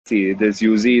See, this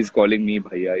Yuzi is calling me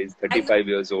Bhaiya. He's I know. 35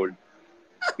 years old.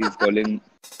 He's calling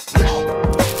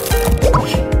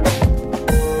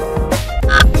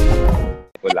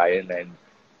a lion, and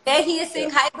There he is yeah. saying,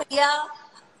 hi, Bhaiya.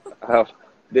 Uh,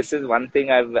 this is one thing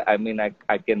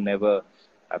I can never,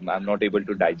 I'm not able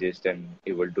to digest and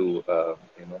able to,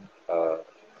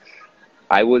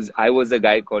 I was the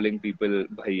guy calling people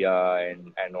bhaiya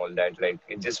and all that. Like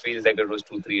it just feels like it was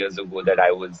 2 3 years ago that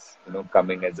I was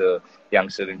coming as a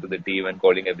youngster into the team and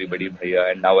calling everybody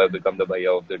bhaiya, and now I've become the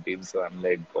bhaiya of the team. So I'm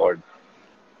like, God,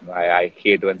 I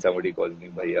hate when somebody calls me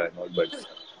bhaiya and all. But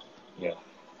yeah,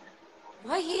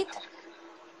 Why hate?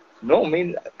 no, I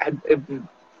mean,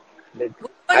 like,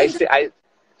 But I in the still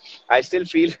I still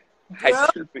feel I bro,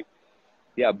 still feel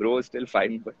yeah, bro is still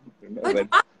fine, but but when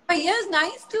why? Bhaiya is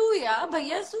nice too, yeah.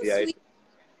 Bhaiya is so yeah, sweet.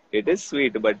 it is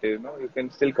sweet, but you can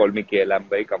still call me KL. I'm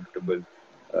very comfortable.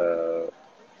 Uh,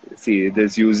 See,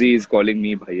 this Yuzi is calling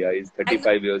me Bhaiya. He's I know.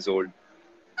 35 years old.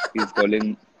 He's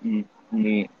calling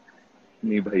me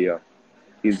Bhaiya.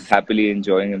 He's happily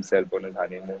enjoying himself on his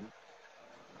honeymoon.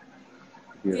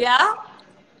 Yeah. Yeah.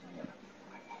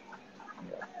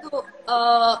 So,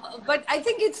 but I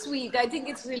think it's sweet. I think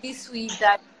it's really sweet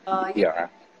that Yeah.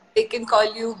 they can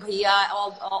call you Bhaiya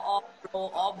or bro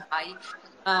or bhai.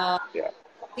 Yeah.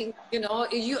 Think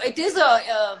you it is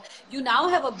a you now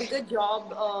have a bigger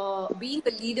job. Being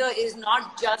a leader is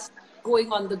not just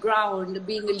going on the ground.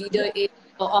 Being a leader Yeah. is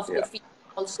of the Yeah. field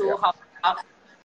also. Yeah. How